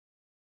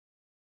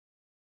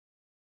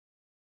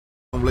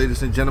Welcome,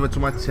 ladies and gentlemen, to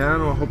my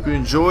channel. I hope you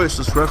enjoy.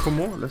 Subscribe for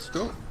more. Let's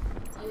go.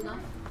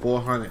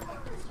 400.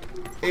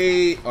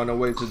 8 on the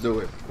way to do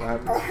it. What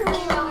happened?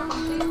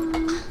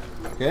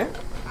 Okay?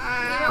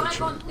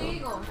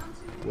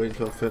 Wait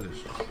until I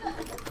finish.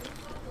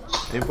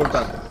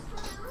 Importante.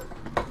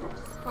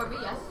 For me,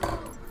 yes.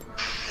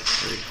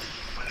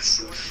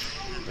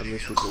 That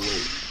means we can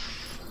wait.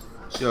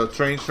 Yo,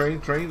 train.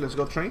 Let's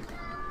go train.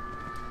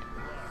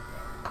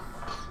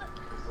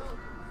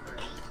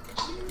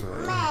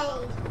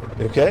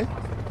 Okay?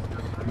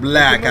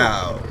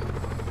 Blackout.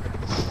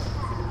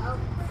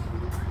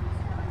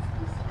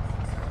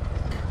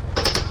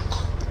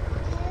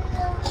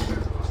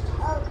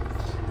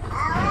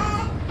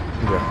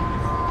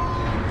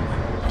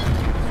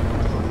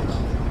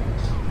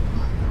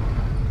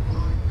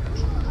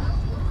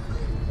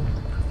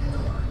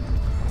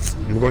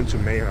 I'm going to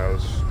main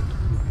house.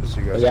 So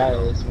you guys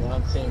there's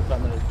one team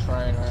coming to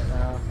train right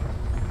now.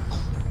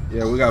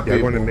 Yeah, we got people.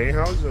 Going to main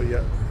house or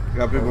yeah? We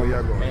got people.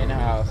 Going main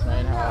house, go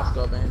main house.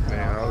 Main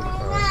house.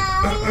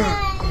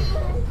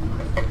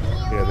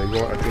 Yeah, they go.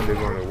 I think they're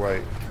going to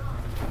white.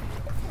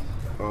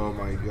 Oh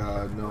my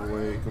God, no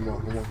way. Come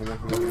on.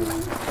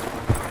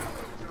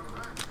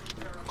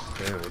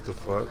 Damn, what the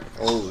fuck?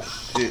 Oh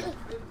shit.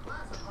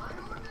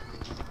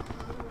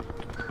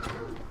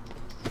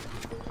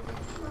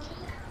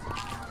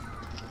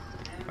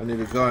 I need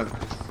a gun.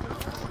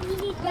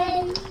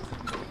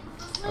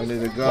 I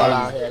need a gun. Gun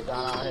out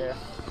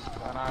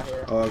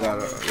here. Oh, I got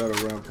a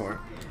rampart.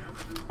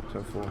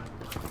 10-4.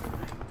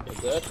 You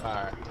good?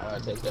 Alright, I'm gonna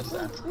take this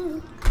then.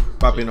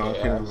 Popping on. I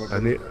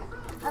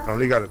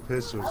only got a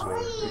pistol, so.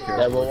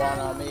 Level 1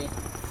 on me.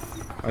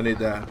 I need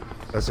that.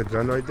 That's a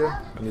gun right there?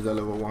 I need that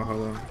level 1.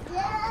 Hold on.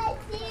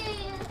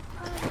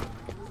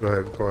 Go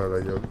ahead, call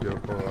it. Yo,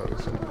 call it.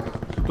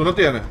 ¿Tú no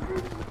tienes?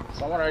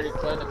 Someone already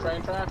cleared the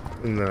train track?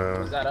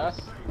 No. Is that us?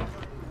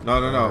 No.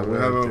 We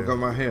haven't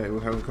come out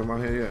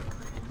here. Yet.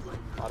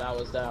 Oh, that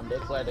was them. They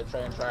cleared the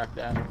train track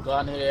then.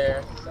 Gun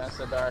here,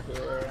 sensor dart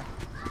here.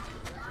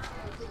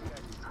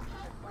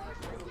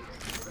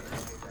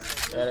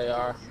 There they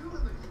are.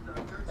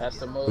 That's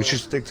the move. We should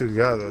stick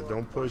together.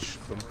 Don't push.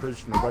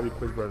 Nobody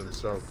push by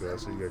themselves, cause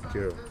that's how you get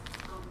killed.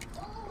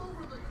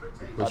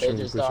 Oh, they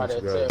just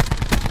started too.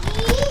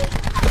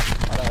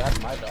 Oh, no, that's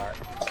my dart.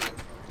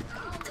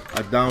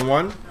 I down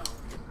 1.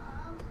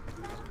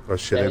 Oh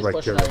shit, Yeah,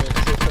 everybody killed.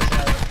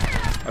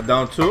 I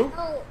down 2.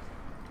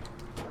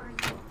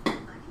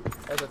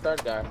 There's a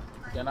third guy.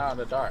 Get out of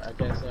the dart. I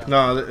can't see him.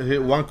 No,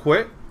 hit 1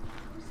 quit.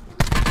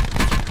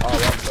 Oh, 1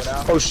 foot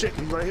out. Oh shit,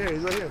 he's right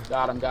here.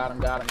 Got him.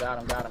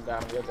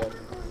 You're good.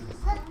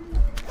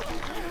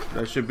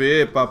 That should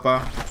be it,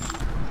 Papa.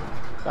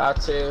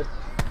 Got 2.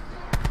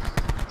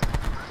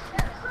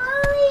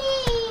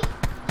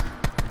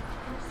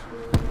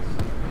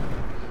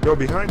 Yo,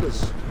 behind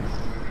us.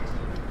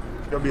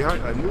 I knew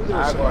there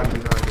was somebody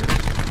behind us.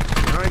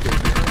 Behind us.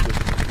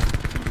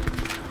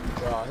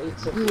 Bro, he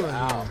took you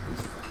out.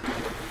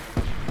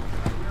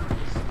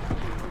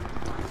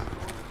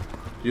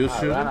 You I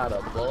shoot ran him? out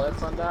of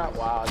bullets on that.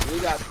 Wow,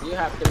 you have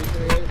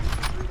 338.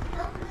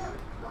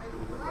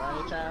 By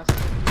any chance?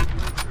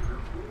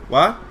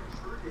 What?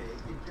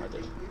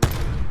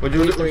 What'd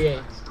you do?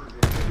 338.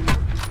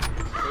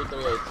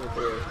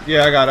 238.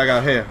 Yeah, I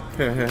got here.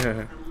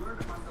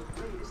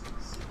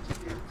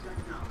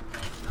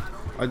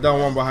 I down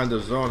 1 behind the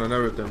zone and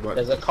everything, but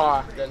There's a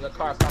car coming into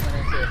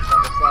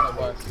from the front of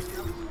us.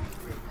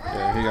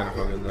 yeah, he gonna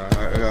fucking die.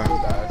 I got.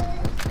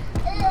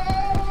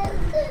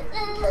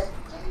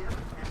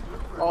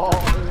 Oh,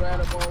 he ran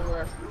him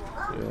over.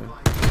 Yeah.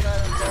 He ran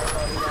him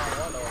over. He ran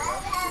one over.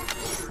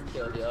 He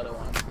killed the other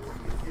one.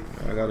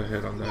 I got a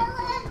hit on that.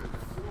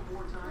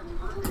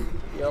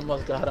 You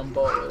almost got them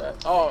both with that.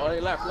 Oh, he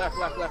left.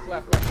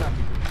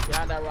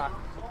 Behind that rock.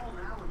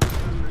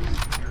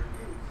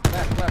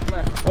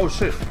 Left. Oh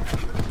shit.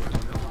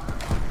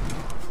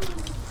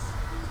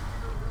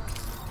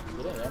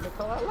 You didn't let me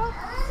call out left?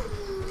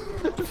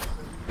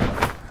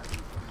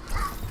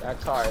 That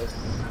car is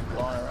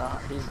going around.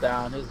 He's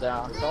down.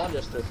 Someone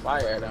just threw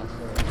fire at him.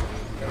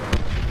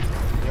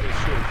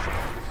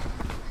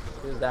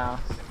 He's down.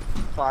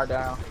 Car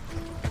down.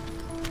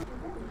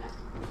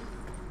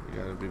 You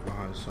gotta be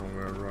behind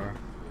somewhere, right?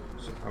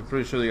 So I'm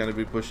pretty sure they gotta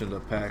be pushing the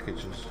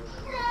packages.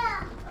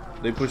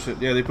 They push it.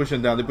 Yeah, they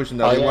pushing down. Oh,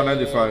 They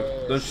 195.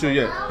 Yeah.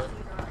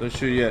 Don't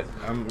shoot yet.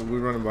 We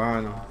running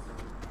behind them.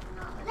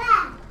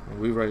 And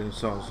we right in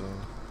south zone.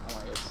 I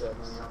want to get 6.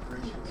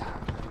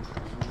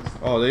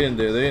 Oh, they in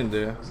there. They in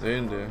the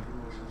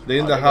They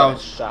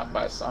house. Shot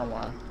by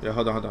someone. Yeah,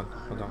 hold on.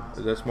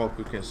 That smoke,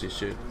 we can't see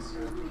shit.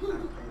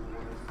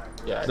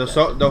 Yeah.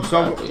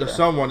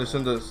 Someone is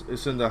in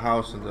the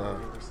house in the.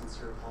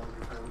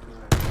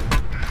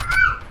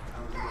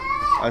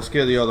 I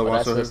scared the other one.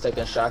 That's So who's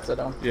taking shots at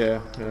them.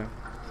 Yeah.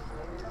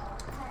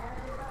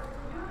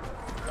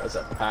 There's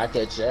a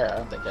package there. I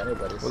don't think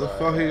anybody saw it. Where the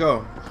fuck he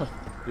go?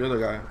 The other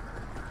guy.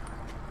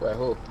 Where,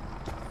 who?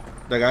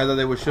 The guy that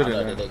they were shooting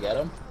at. Did they get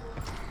him?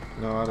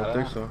 No, I don't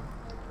think so.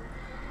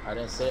 I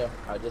didn't see him.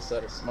 I just saw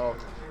the smoke.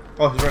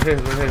 Oh, he's right here.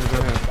 He's right here. He's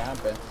right here.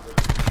 Camping.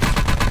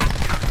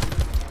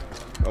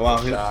 Oh, wow,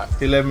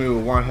 he left me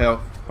with 1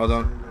 health. Hold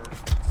on.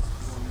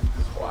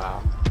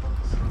 Wow.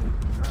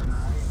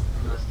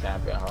 He's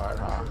camping hard,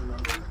 huh?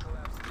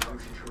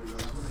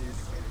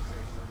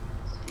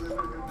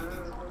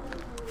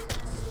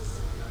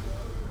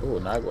 Ooh,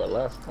 Nightware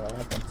left. What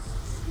happened?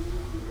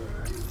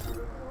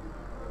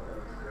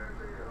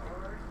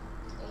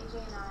 AJ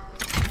and I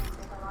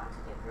take a lot to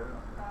get through,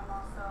 but I'm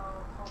also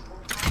hopeful.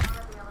 I want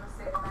to be able to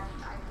say that I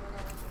did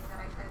everything that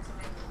I could to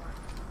make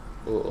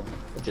it work. Ooh,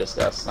 we just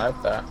got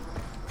sniped at.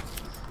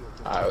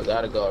 Alright, we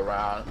gotta go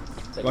around.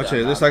 Watch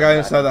it. There's a guy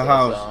inside the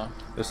house.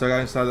 There's a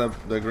guy inside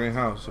the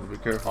greenhouse, so be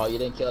careful. Oh, you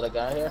didn't kill the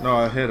guy here? No,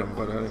 I hit him,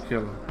 but I didn't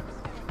kill him.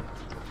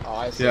 Oh,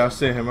 I see. Yeah, I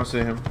see him. I see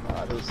him.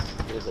 Oh,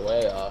 he's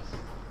way off.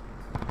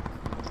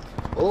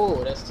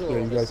 Ooh, that's 2 of them.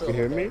 Yeah, you guys can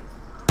hear me?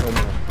 Oh,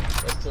 no.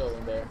 There's 2 of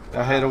them there.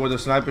 I hit him with a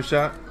sniper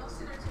shot.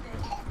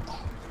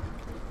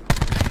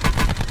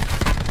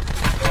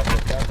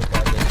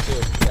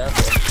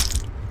 Careful.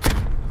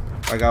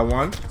 I got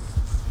 1.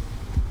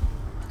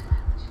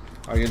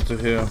 I get to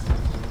here.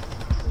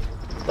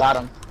 Got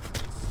him.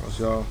 Let's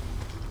go.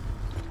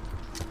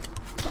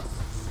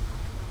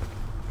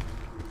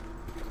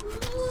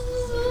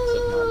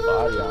 Took my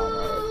body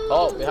armor.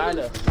 Oh, behind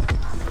us.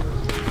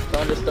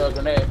 Thunderstorm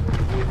grenade.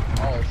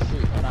 Oh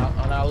shoot!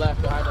 On our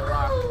left, behind the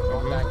rock.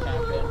 One guy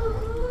camping.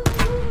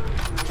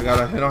 I got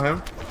a hit on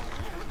him.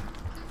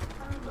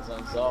 It's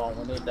on zone.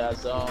 We need that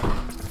zone.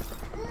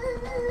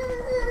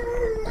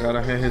 I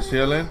gotta hit his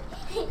healing.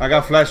 I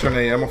got flash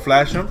grenade. I'm gonna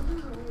flash him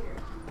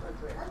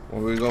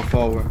when we go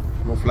forward.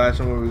 I'm gonna flash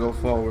him when we go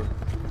forward.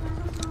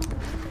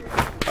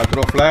 I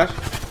throw flash.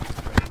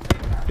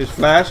 His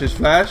flash.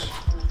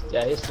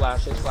 Yeah, his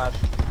flash.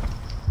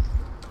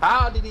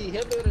 How did he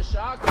hit me with a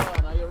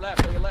shotgun? On your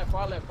left,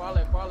 far left. Oh,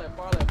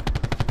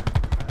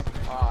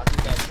 he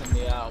got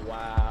me out.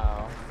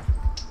 Wow.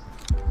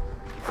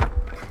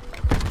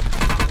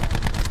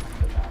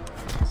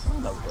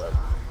 Son of a...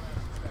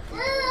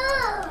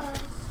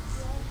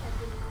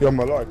 Yo,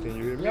 my lord, can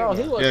you hear me? Yo,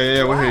 he was.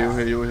 Yeah, we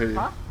hear you.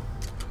 Huh?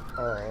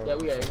 Oh, Yeah,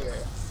 we hear you.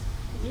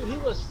 Dude, he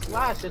was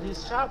flash and he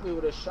shot me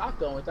with a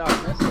shotgun without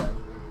missing.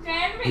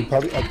 he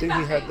probably, I think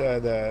he had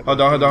the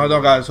Hold on,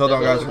 guys. Hold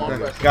on, guys.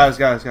 Guys.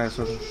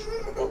 Hold on.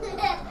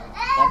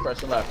 1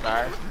 person left,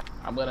 alright?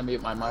 I'm gonna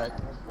mute my mic.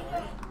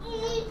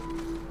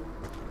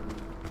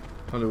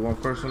 Only 1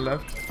 person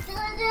left.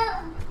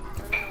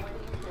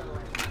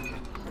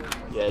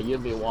 Yeah, you'll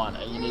be 1,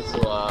 and you need to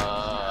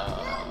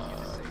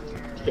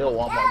kill 1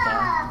 more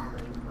time.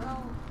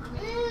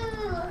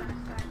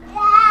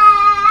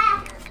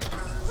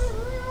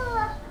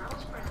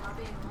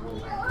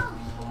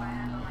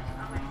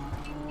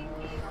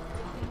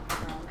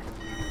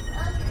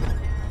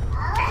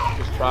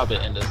 He's probably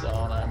in the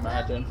zone, I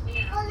imagine.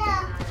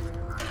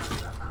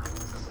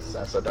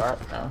 Sense of dark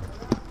now.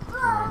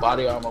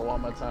 Body armor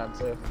 1 more time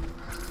too.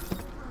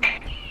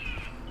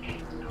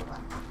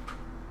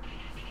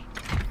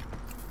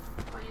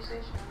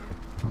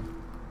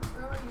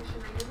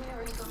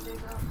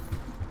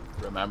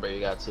 Remember, you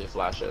got 2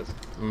 flashes.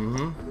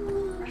 Mm-hmm.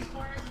 She's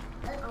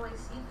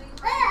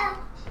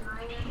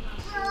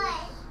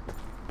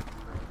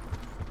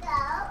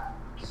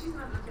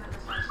not looking at the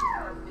fact she's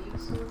got a big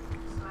suit.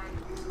 It's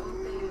like this whole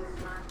thing is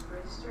not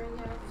registering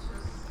yet. It's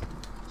just,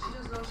 she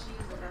just knows she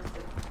is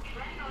invested.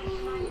 Right now, she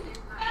is not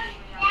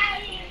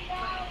giving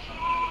out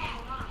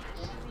anything. And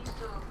she needs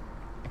to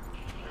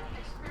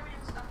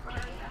experience stuff for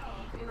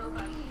herself. You know,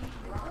 but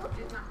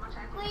there's not much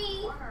I can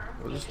do for her.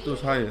 Well, this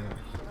dude's hiding.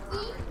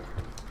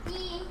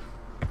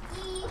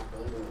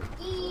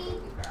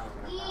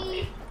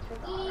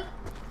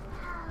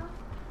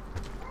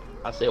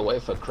 I say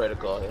wait for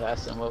critical. He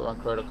has to move on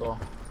critical.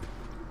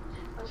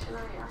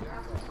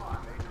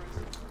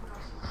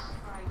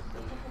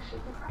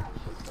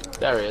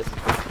 There he is.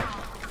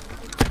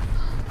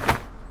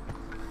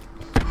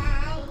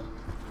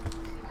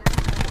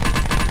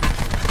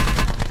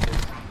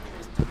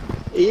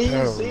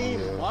 Easy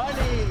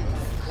money.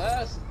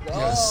 Let's go.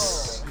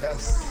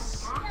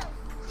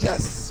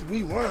 Yes,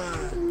 we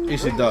won.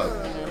 Easy dub.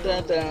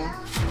 Dun, dun.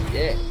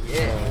 Yeah.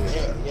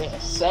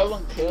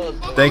 7 kills.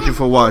 Thank you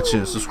for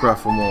watching. Subscribe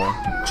for more.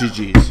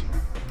 GG's.